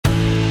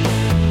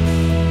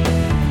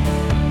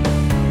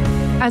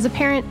As a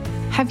parent,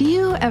 have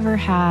you ever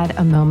had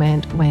a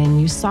moment when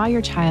you saw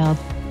your child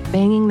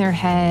banging their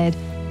head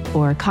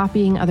or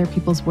copying other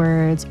people's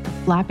words or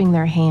flapping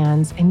their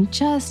hands, and you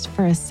just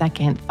for a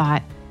second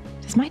thought,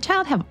 does my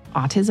child have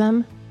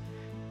autism?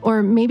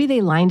 Or maybe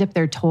they lined up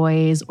their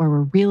toys or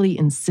were really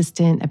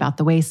insistent about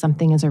the way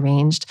something is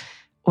arranged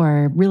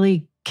or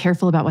really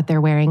careful about what they're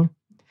wearing.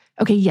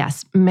 Okay,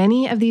 yes,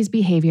 many of these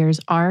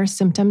behaviors are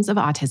symptoms of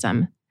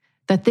autism.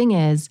 The thing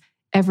is,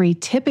 every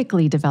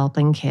typically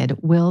developing kid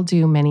will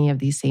do many of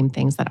these same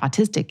things that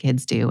autistic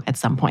kids do at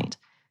some point.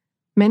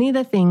 Many of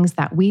the things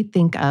that we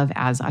think of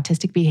as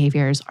autistic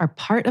behaviors are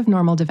part of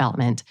normal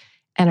development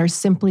and are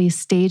simply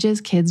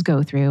stages kids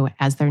go through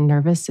as their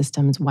nervous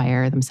systems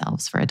wire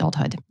themselves for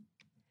adulthood.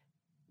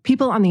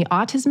 People on the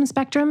autism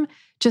spectrum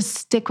just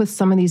stick with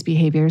some of these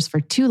behaviors for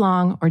too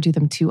long or do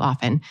them too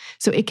often,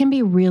 so it can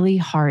be really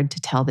hard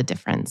to tell the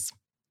difference.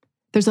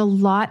 There's a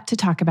lot to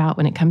talk about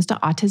when it comes to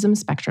autism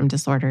spectrum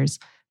disorders,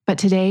 but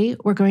today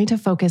we're going to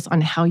focus on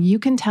how you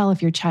can tell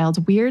if your child's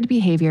weird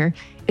behavior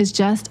is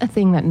just a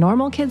thing that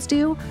normal kids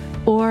do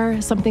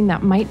or something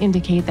that might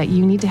indicate that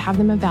you need to have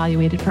them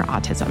evaluated for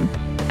autism.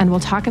 And we'll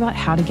talk about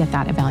how to get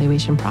that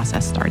evaluation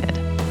process started.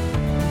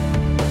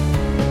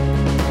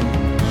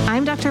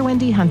 I'm Dr.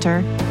 Wendy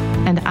Hunter,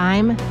 and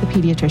I'm the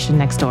pediatrician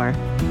next door.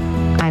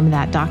 I'm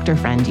that doctor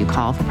friend you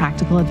call for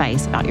practical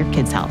advice about your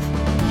kid's health.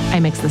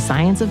 I mix the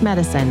science of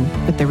medicine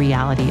with the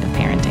reality of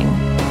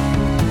parenting.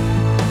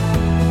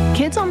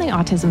 Kids on the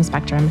autism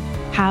spectrum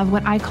have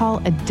what I call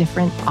a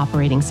different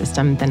operating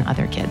system than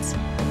other kids.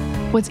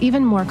 What's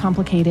even more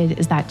complicated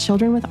is that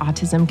children with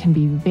autism can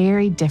be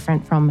very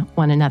different from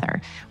one another,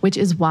 which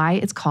is why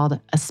it's called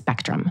a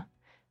spectrum.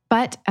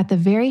 But at the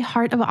very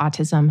heart of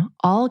autism,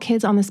 all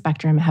kids on the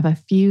spectrum have a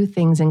few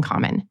things in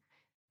common.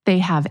 They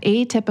have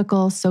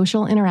atypical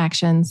social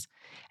interactions,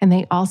 and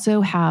they also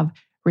have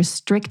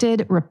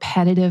restricted,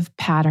 repetitive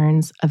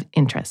patterns of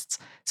interests.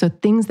 So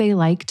things they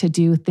like to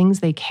do, things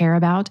they care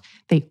about,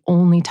 they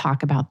only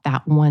talk about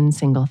that one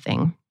single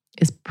thing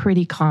is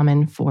pretty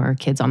common for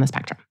kids on the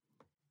spectrum.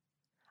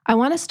 I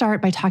want to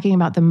start by talking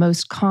about the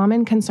most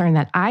common concern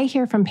that I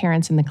hear from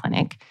parents in the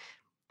clinic.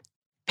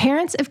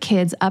 Parents of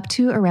kids up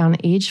to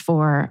around age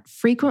 4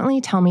 frequently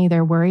tell me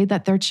they're worried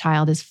that their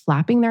child is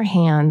flapping their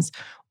hands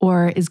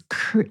or is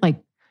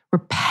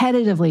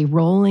repetitively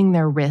rolling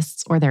their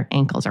wrists or their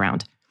ankles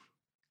around.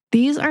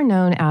 These are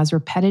known as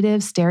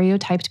repetitive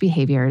stereotyped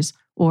behaviors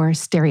or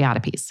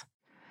stereotypies.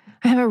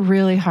 I have a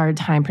really hard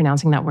time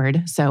pronouncing that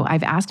word, so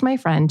I've asked my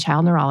friend,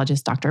 child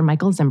neurologist Dr.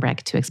 Michael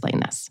Zimbrick, to explain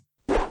this.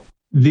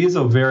 These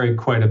will vary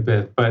quite a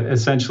bit, but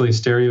essentially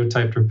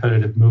stereotyped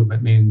repetitive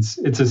movement means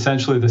it's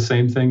essentially the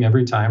same thing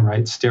every time,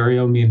 right?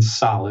 Stereo means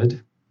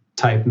solid,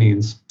 type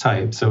means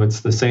type. So it's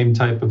the same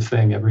type of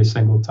thing every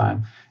single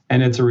time.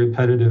 And it's a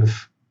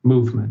repetitive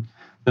movement.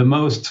 The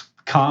most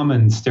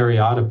common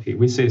stereotypy,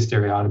 we say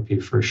stereotypy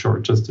for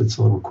short, just it's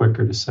a little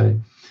quicker to say,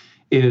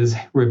 is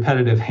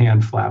repetitive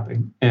hand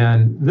flapping.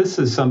 And this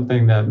is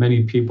something that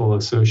many people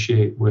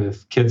associate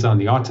with kids on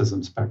the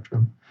autism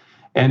spectrum.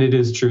 And it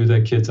is true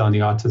that kids on the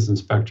autism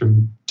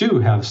spectrum do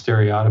have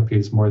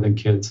stereotypies more than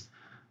kids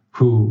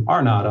who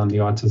are not on the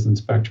autism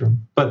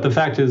spectrum. But the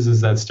fact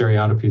is that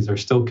stereotypies are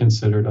still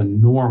considered a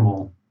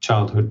normal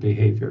childhood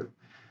behavior.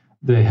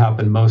 They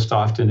happen most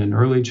often in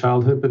early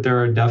childhood, but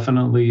there are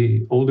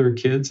definitely older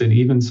kids and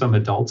even some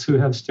adults who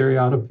have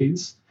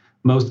stereotypies.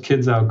 Most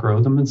kids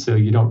outgrow them, and so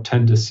you don't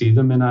tend to see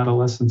them in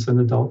adolescents and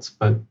adults,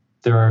 but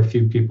there are a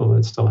few people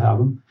that still have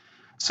them.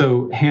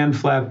 So hand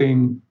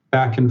flapping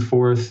back and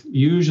forth,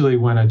 usually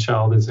when a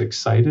child is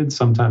excited,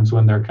 sometimes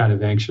when they're kind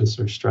of anxious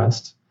or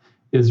stressed,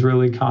 is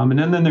really common.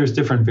 And then there's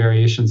different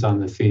variations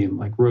on the theme,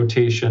 like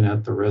rotation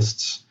at the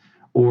wrists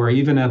or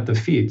even at the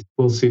feet.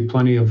 We'll see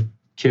plenty of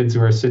kids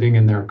who are sitting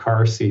in their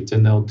car seats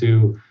and they'll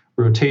do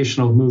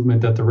rotational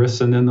movement at the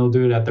wrists and then they'll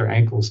do it at their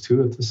ankles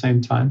too at the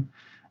same time.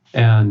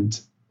 And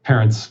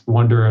parents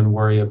wonder and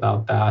worry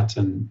about that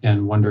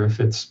and wonder if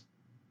is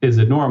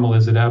it normal?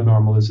 Is it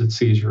abnormal? Is it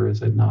seizure?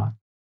 Is it not?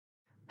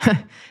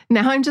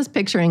 Now I'm just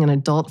picturing an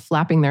adult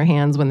flapping their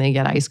hands when they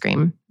get ice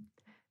cream.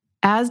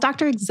 As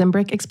Dr.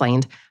 Zimbrick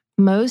explained,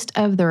 most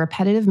of the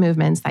repetitive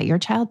movements that your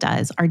child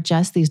does are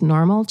just these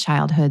normal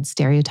childhood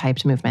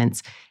stereotyped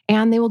movements,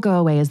 and they will go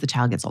away as the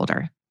child gets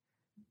older.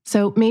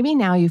 So maybe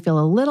now you feel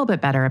a little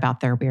bit better about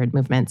their weird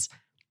movements,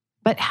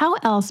 but how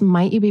else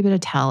might you be able to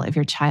tell if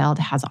your child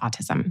has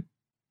autism?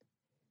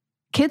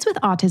 Kids with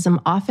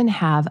autism often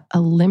have a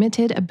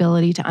limited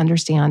ability to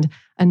understand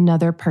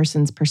another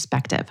person's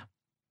perspective.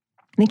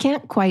 They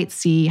can't quite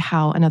see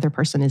how another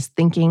person is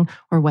thinking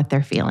or what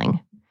they're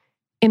feeling.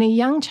 In a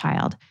young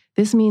child,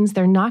 this means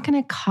they're not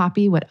going to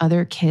copy what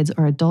other kids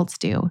or adults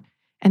do,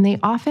 and they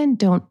often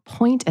don't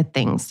point at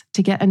things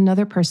to get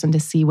another person to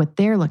see what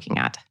they're looking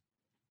at.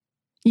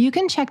 You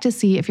can check to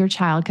see if your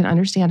child can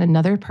understand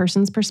another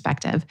person's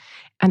perspective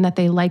and that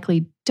they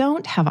likely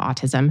don't have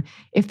autism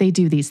if they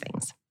do these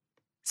things.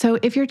 So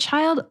if your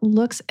child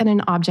looks at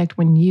an object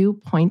when you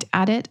point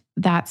at it,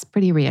 that's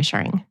pretty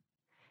reassuring.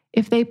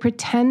 If they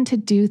pretend to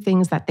do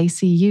things that they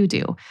see you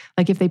do,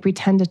 like if they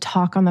pretend to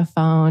talk on the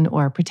phone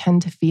or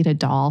pretend to feed a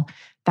doll,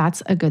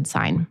 that's a good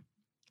sign.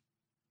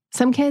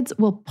 Some kids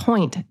will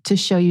point to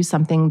show you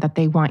something that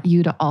they want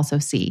you to also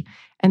see,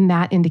 and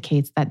that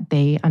indicates that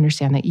they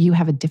understand that you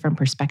have a different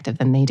perspective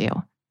than they do.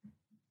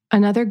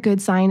 Another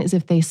good sign is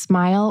if they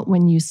smile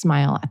when you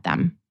smile at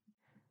them.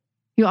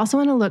 You also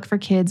want to look for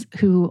kids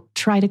who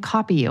try to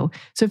copy you.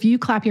 So if you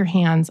clap your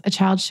hands, a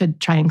child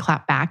should try and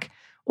clap back.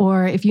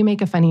 Or if you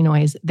make a funny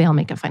noise, they'll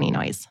make a funny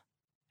noise.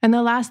 And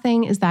the last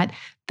thing is that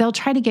they'll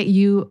try to get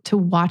you to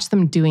watch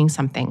them doing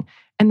something,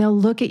 and they'll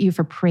look at you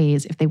for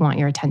praise if they want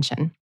your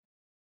attention.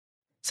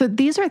 So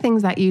these are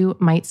things that you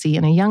might see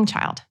in a young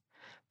child.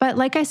 But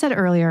like I said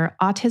earlier,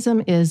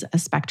 autism is a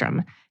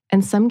spectrum,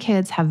 and some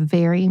kids have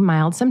very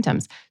mild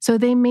symptoms, so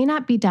they may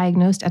not be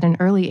diagnosed at an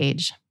early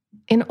age.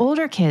 In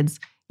older kids,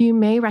 you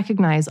may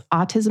recognize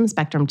autism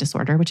spectrum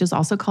disorder, which is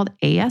also called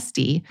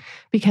ASD,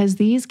 because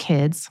these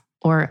kids,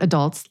 or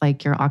adults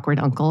like your awkward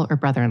uncle or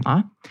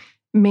brother-in-law,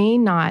 may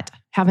not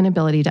have an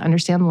ability to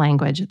understand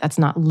language that's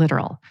not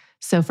literal.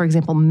 So for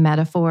example,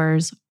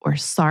 metaphors or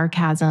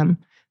sarcasm.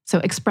 So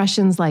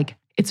expressions like,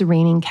 it's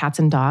raining cats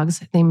and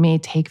dogs, they may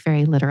take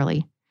very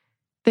literally.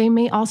 They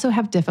may also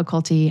have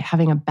difficulty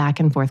having a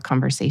back and forth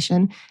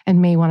conversation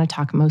and may want to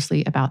talk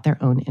mostly about their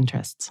own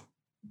interests.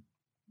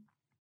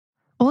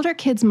 Older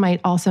kids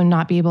might also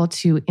not be able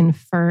to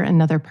infer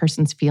another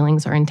person's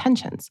feelings or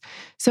intentions.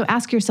 So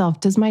ask yourself,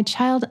 does my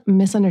child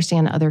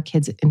misunderstand other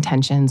kids'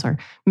 intentions or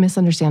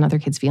misunderstand other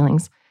kids'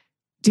 feelings?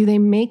 Do they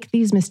make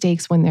these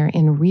mistakes when they're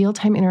in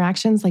real-time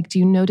interactions? Like, do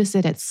you notice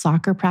it at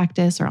soccer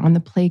practice or on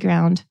the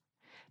playground?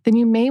 Then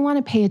you may want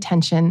to pay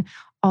attention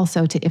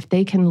also to if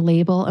they can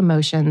label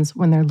emotions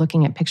when they're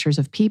looking at pictures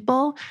of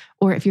people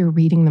or if you're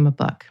reading them a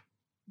book.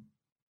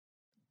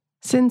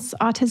 Since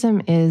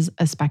autism is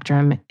a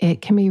spectrum,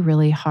 it can be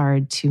really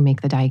hard to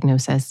make the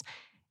diagnosis,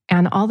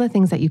 and all the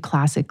things that you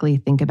classically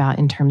think about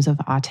in terms of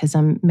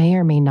autism may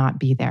or may not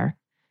be there.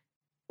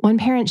 One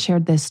parent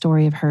shared this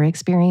story of her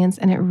experience,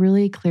 and it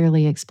really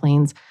clearly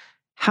explains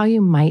how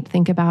you might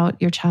think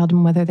about your child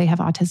and whether they have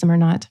autism or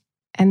not.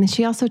 And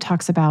she also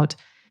talks about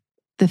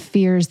the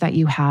fears that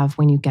you have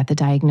when you get the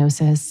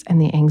diagnosis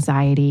and the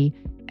anxiety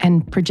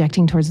and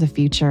projecting towards the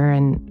future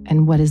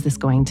and what is this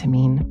going to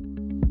mean.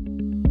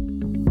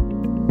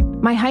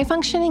 My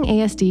high-functioning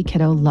ASD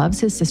kiddo loves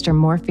his sister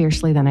more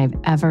fiercely than I've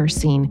ever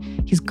seen.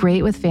 He's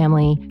great with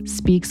family,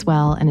 speaks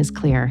well, and is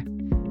clear.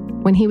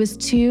 When he was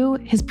 2,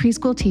 his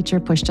preschool teacher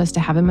pushed us to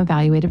have him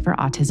evaluated for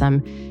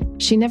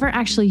autism. She never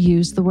actually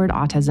used the word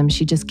autism.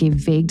 She just gave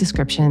vague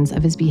descriptions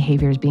of his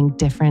behaviors being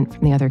different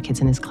from the other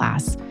kids in his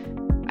class.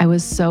 I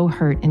was so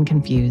hurt and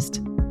confused.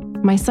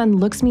 My son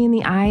looks me in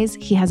the eyes.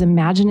 He has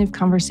imaginative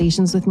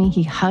conversations with me.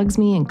 He hugs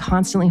me and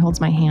constantly holds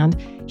my hand.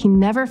 He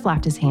never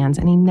flapped his hands,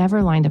 and he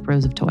never lined up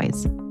rows of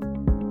toys.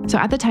 So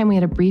at the time, we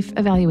had a brief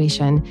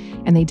evaluation,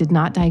 and they did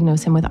not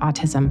diagnose him with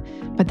autism.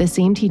 But the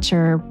same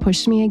teacher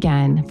pushed me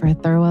again for a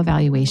thorough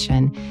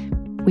evaluation.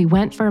 We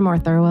went for a more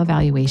thorough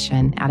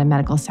evaluation at a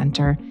medical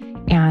center,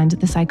 and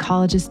the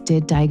psychologist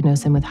did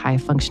diagnose him with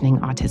high-functioning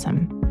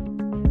autism.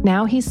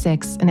 Now he's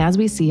 6, and as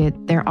we see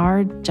it, there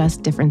are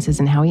just differences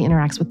in how he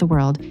interacts with the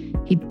world.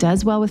 He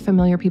does well with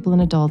familiar people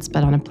and adults,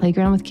 but on a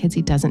playground with kids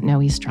he doesn't know,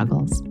 he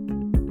struggles.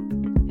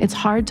 It's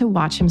hard to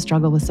watch him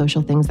struggle with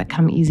social things that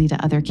come easy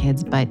to other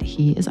kids, but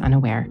he is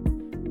unaware.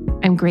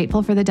 I'm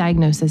grateful for the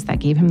diagnosis that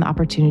gave him the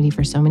opportunity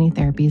for so many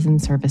therapies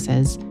and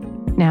services.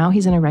 Now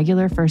he's in a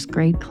regular first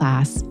grade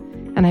class,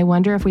 and I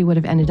wonder if we would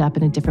have ended up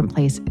in a different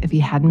place if he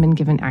hadn't been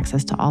given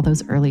access to all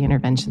those early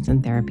interventions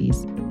and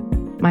therapies.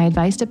 My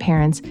advice to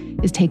parents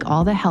is take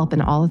all the help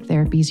and all the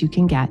therapies you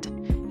can get,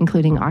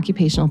 including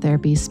occupational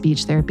therapy,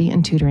 speech therapy,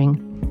 and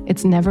tutoring.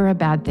 It's never a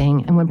bad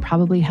thing and would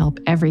probably help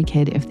every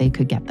kid if they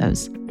could get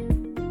those.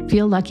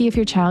 Feel lucky if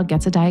your child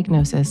gets a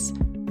diagnosis.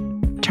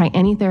 Try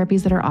any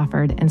therapies that are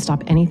offered and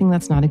stop anything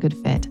that's not a good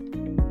fit.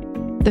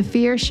 The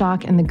fear,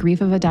 shock, and the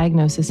grief of a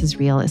diagnosis is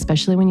real,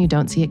 especially when you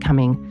don't see it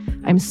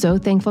coming. I'm so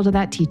thankful to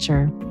that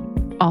teacher.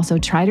 Also,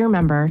 try to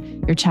remember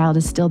your child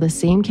is still the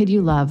same kid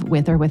you love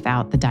with or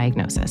without the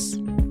diagnosis.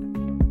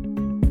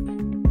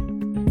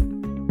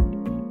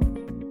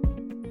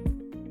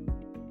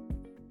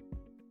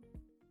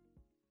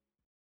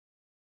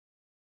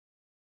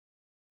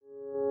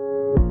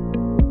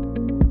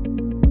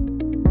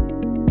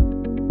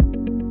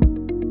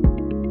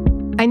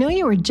 I know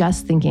you were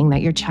just thinking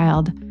that your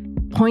child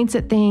points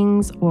at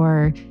things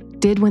or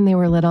did when they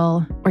were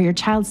little, or your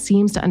child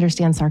seems to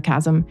understand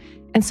sarcasm.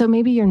 And so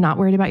maybe you're not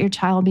worried about your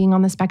child being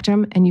on the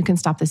spectrum and you can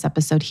stop this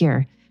episode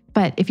here.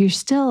 But if you're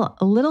still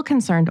a little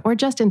concerned or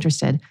just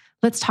interested,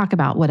 let's talk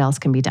about what else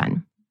can be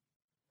done.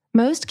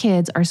 Most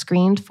kids are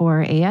screened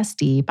for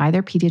ASD by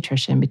their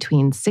pediatrician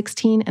between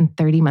 16 and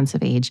 30 months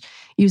of age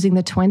using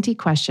the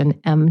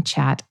 20-question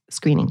MCHAT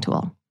screening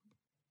tool.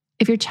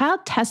 If your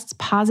child tests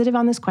positive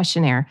on this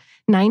questionnaire,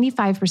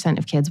 95%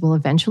 of kids will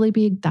eventually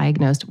be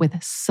diagnosed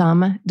with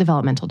some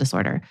developmental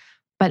disorder,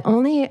 but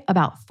only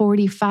about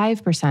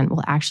 45%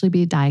 will actually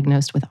be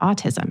diagnosed with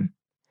autism.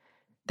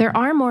 There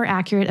are more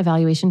accurate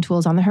evaluation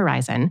tools on the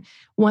horizon.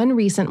 One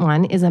recent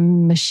one is a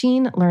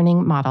machine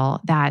learning model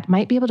that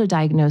might be able to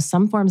diagnose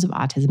some forms of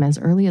autism as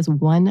early as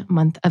 1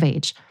 month of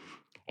age.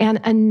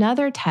 And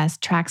another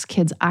test tracks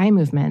kids' eye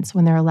movements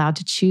when they're allowed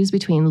to choose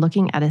between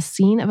looking at a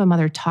scene of a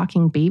mother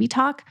talking baby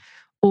talk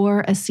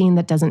or a scene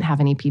that doesn't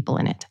have any people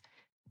in it.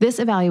 This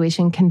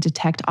evaluation can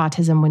detect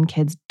autism when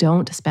kids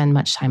don't spend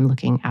much time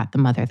looking at the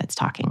mother that's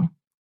talking.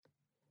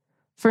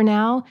 For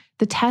now,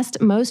 the test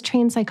most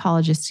trained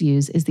psychologists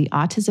use is the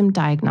Autism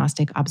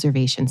Diagnostic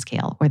Observation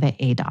Scale, or the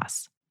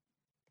ADOS.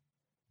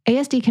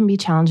 ASD can be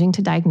challenging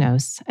to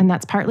diagnose, and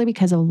that's partly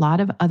because a lot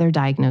of other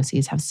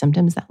diagnoses have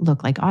symptoms that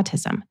look like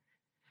autism.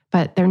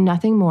 But they're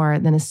nothing more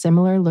than a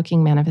similar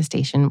looking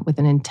manifestation with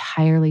an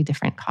entirely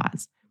different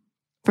cause.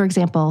 For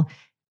example,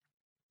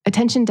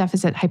 attention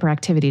deficit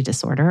hyperactivity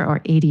disorder, or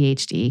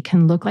ADHD,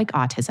 can look like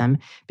autism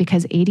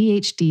because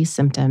ADHD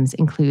symptoms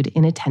include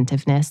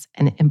inattentiveness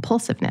and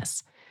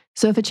impulsiveness.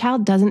 So if a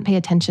child doesn't pay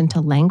attention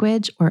to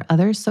language or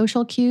other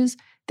social cues,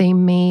 they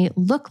may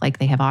look like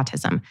they have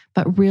autism,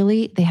 but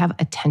really they have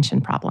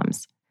attention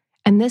problems.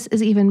 And this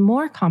is even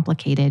more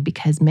complicated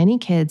because many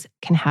kids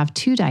can have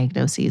two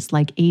diagnoses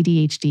like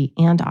ADHD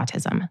and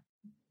autism.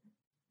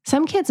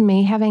 Some kids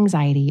may have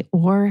anxiety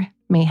or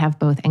may have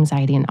both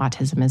anxiety and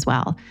autism as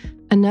well.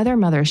 Another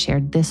mother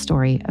shared this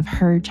story of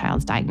her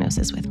child's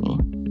diagnosis with me.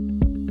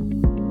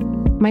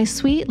 My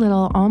sweet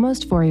little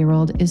almost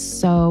 4-year-old is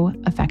so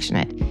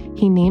affectionate.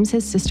 He names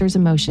his sister's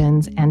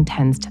emotions and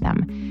tends to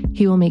them.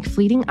 He will make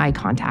fleeting eye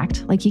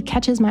contact, like he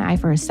catches my eye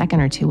for a second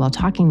or two while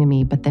talking to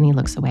me, but then he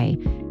looks away.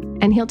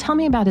 And he'll tell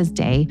me about his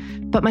day,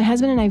 but my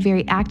husband and I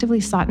very actively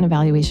sought an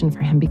evaluation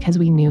for him because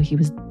we knew he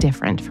was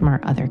different from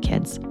our other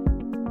kids.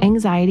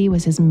 Anxiety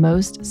was his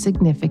most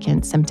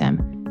significant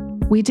symptom.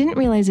 We didn't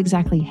realize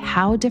exactly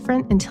how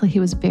different until he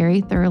was very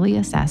thoroughly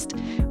assessed,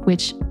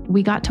 which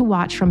we got to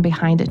watch from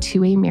behind a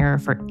 2-way mirror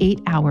for 8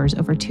 hours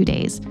over 2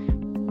 days.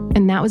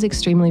 And that was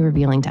extremely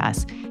revealing to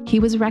us. He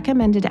was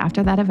recommended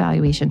after that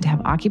evaluation to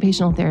have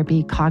occupational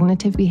therapy,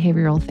 cognitive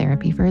behavioral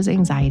therapy for his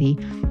anxiety,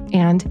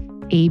 and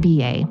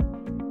ABA.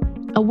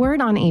 A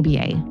word on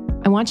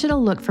ABA. I want you to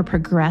look for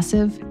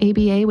progressive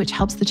ABA, which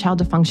helps the child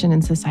to function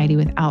in society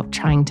without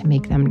trying to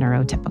make them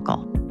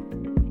neurotypical.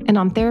 And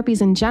on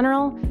therapies in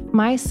general,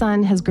 my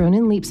son has grown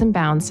in leaps and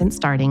bounds since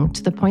starting,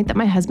 to the point that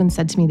my husband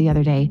said to me the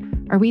other day,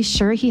 "Are we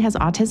sure he has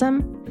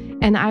autism?"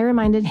 And I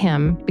reminded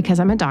him, because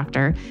I'm a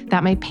doctor,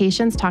 that my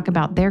patients talk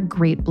about their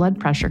great blood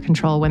pressure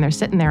control when they're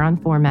sitting there on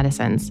 4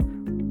 medicines.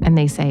 And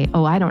they say,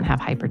 "Oh, I don't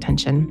have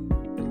hypertension."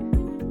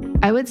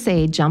 I would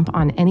say jump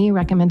on any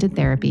recommended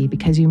therapy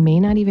because you may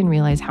not even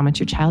realize how much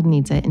your child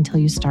needs it until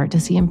you start to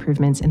see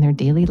improvements in their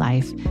daily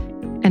life.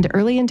 And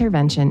early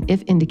intervention,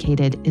 if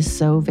indicated, is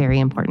so very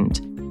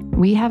important.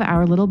 We have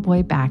our little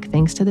boy back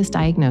thanks to this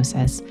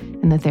diagnosis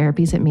and the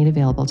therapies it made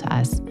available to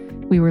us.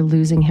 We were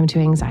losing him to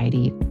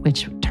anxiety,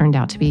 which turned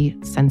out to be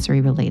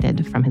sensory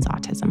related from his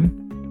autism.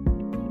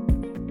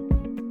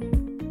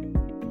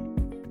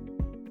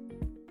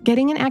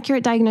 Getting an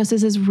accurate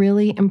diagnosis is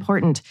really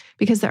important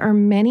because there are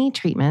many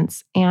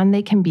treatments and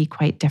they can be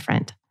quite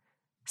different.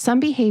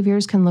 Some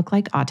behaviors can look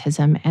like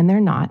autism and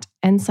they're not,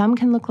 and some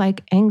can look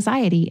like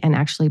anxiety and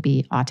actually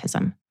be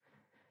autism.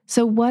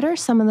 So what are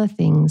some of the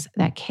things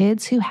that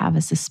kids who have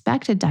a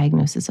suspected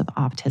diagnosis of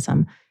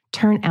autism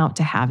turn out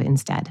to have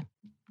instead?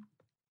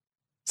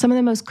 Some of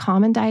the most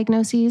common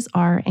diagnoses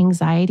are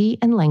anxiety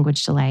and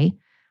language delay.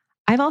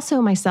 I've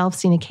also myself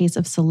seen a case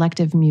of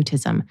selective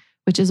mutism,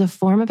 which is a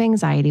form of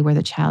anxiety where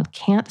the child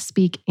can't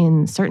speak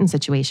in certain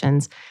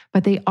situations,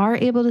 but they are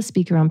able to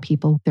speak around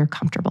people they're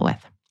comfortable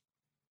with.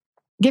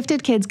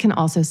 Gifted kids can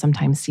also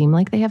sometimes seem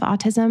like they have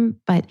autism,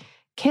 but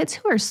kids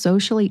who are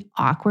socially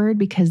awkward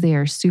because they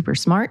are super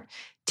smart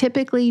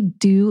typically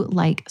do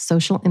like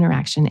social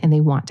interaction and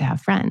they want to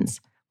have friends,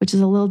 which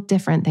is a little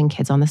different than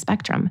kids on the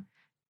spectrum.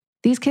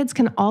 These kids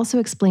can also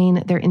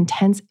explain their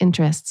intense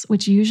interests,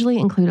 which usually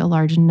include a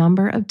large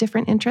number of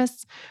different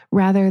interests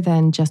rather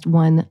than just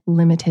one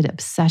limited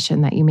obsession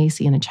that you may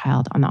see in a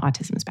child on the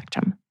autism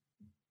spectrum.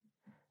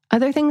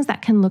 Other things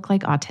that can look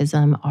like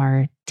autism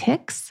are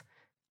tics,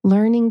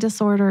 learning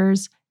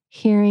disorders,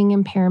 hearing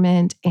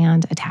impairment,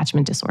 and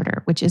attachment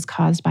disorder, which is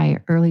caused by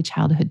early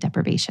childhood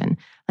deprivation,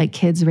 like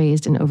kids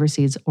raised in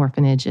overseas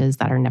orphanages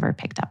that are never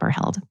picked up or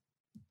held.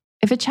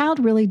 If a child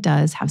really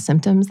does have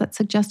symptoms that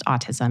suggest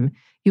autism,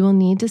 you will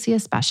need to see a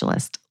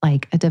specialist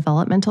like a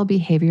developmental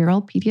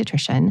behavioral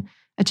pediatrician,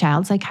 a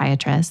child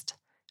psychiatrist,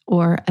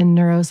 or a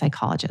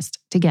neuropsychologist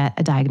to get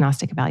a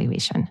diagnostic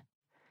evaluation.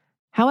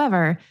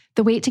 However,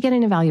 the wait to get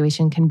an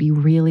evaluation can be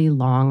really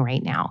long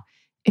right now.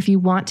 If you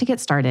want to get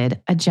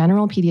started, a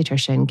general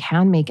pediatrician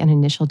can make an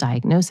initial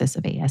diagnosis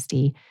of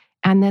ASD,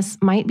 and this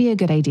might be a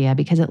good idea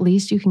because at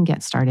least you can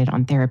get started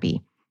on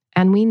therapy.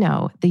 And we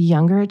know the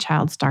younger a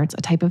child starts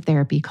a type of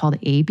therapy called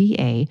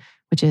ABA,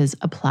 which is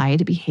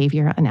applied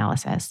behavior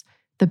analysis,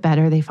 the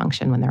better they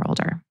function when they're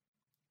older.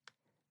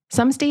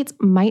 Some states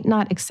might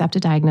not accept a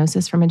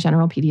diagnosis from a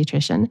general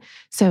pediatrician,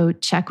 so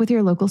check with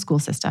your local school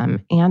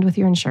system and with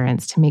your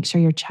insurance to make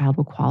sure your child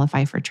will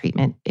qualify for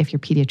treatment if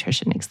your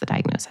pediatrician makes the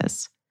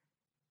diagnosis.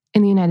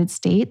 In the United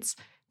States,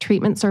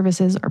 treatment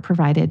services are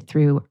provided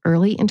through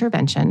early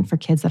intervention for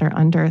kids that are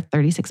under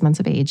 36 months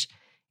of age,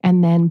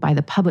 and then by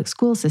the public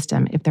school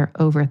system if they're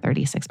over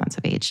 36 months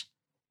of age.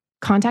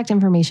 Contact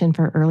information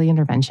for early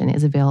intervention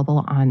is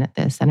available on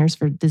the Centers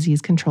for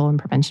Disease Control and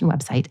Prevention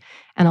website,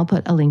 and I'll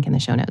put a link in the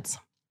show notes.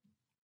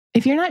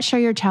 If you're not sure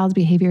your child's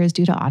behavior is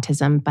due to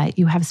autism, but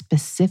you have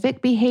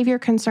specific behavior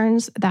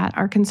concerns that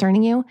are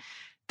concerning you,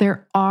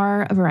 there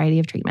are a variety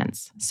of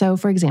treatments. So,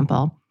 for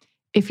example,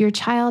 if your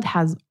child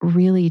has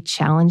really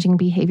challenging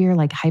behavior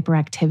like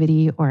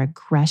hyperactivity or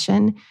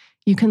aggression,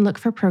 you can look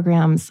for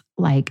programs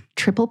like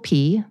Triple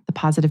P, the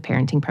Positive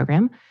Parenting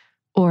Program,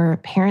 or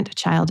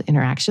Parent-Child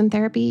Interaction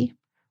Therapy,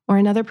 or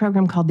another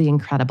program called the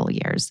Incredible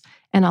Years.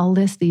 And I'll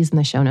list these in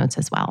the show notes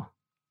as well.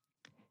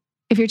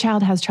 If your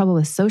child has trouble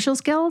with social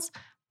skills,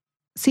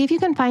 see if you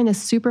can find a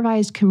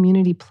supervised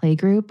community play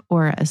group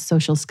or a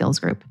social skills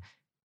group.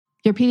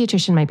 Your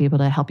pediatrician might be able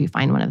to help you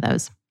find one of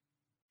those.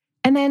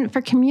 And then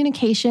for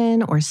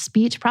communication or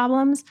speech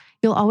problems,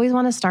 you'll always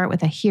want to start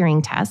with a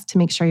hearing test to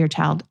make sure your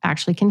child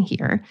actually can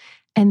hear,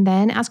 and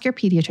then ask your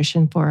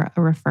pediatrician for a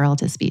referral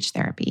to speech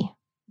therapy.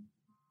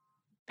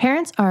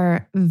 Parents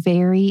are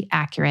very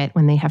accurate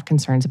when they have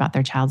concerns about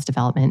their child's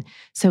development.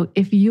 So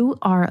if you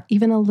are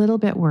even a little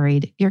bit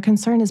worried, your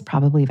concern is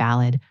probably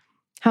valid.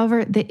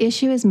 However, the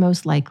issue is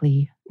most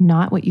likely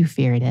not what you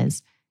fear it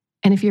is.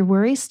 And if your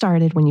worry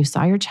started when you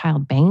saw your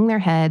child banging their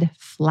head,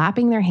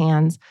 flapping their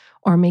hands,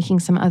 or making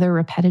some other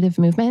repetitive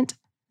movement,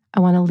 I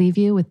want to leave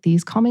you with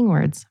these calming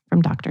words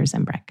from Dr.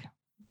 Zembrick.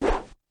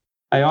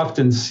 I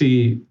often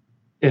see,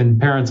 and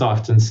parents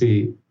often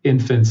see,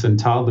 infants and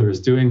toddlers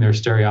doing their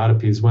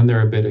stereotypies when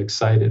they're a bit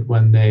excited,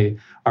 when they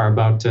are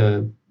about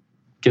to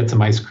get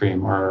some ice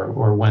cream,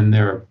 or when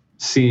they're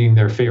seeing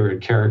their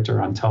favorite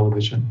character on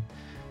television.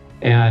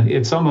 And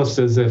it's almost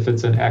as if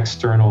it's an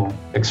external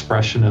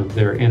expression of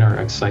their inner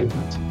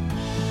excitement.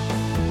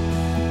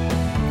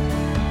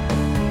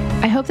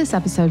 I hope this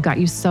episode got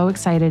you so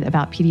excited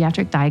about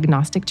pediatric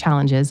diagnostic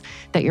challenges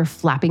that you're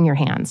flapping your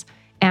hands.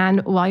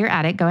 And while you're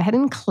at it, go ahead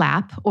and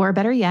clap, or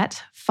better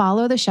yet,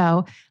 follow the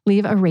show,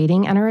 leave a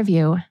rating and a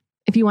review.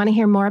 If you want to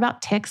hear more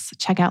about tics,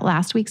 check out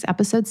last week's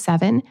episode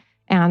 7.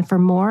 And for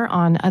more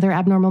on other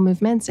abnormal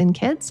movements in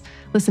kids,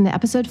 listen to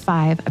episode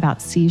 5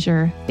 about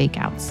seizure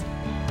fakeouts.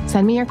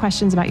 Send me your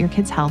questions about your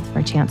kid's health for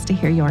a chance to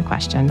hear your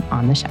question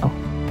on the show.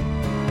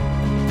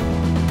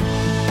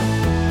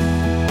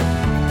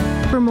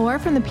 For more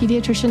from the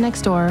Pediatrician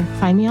Next Door,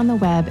 find me on the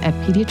web at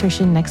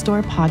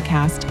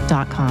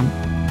pediatriciannextdoorpodcast.com.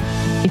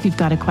 If you've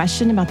got a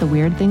question about the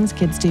weird things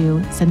kids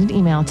do, send an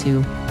email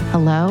to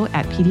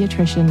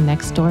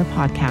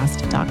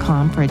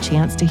hello@pediatriciannextdoorpodcast.com for a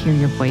chance to hear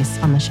your voice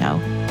on the show.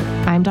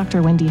 I'm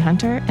Dr. Wendy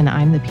Hunter, and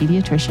I'm the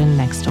Pediatrician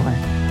Next Door.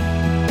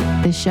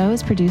 This show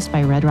is produced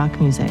by Red Rock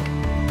Music.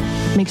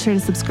 Make sure to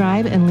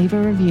subscribe and leave a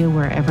review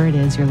wherever it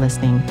is you're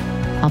listening.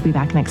 I'll be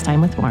back next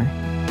time with more.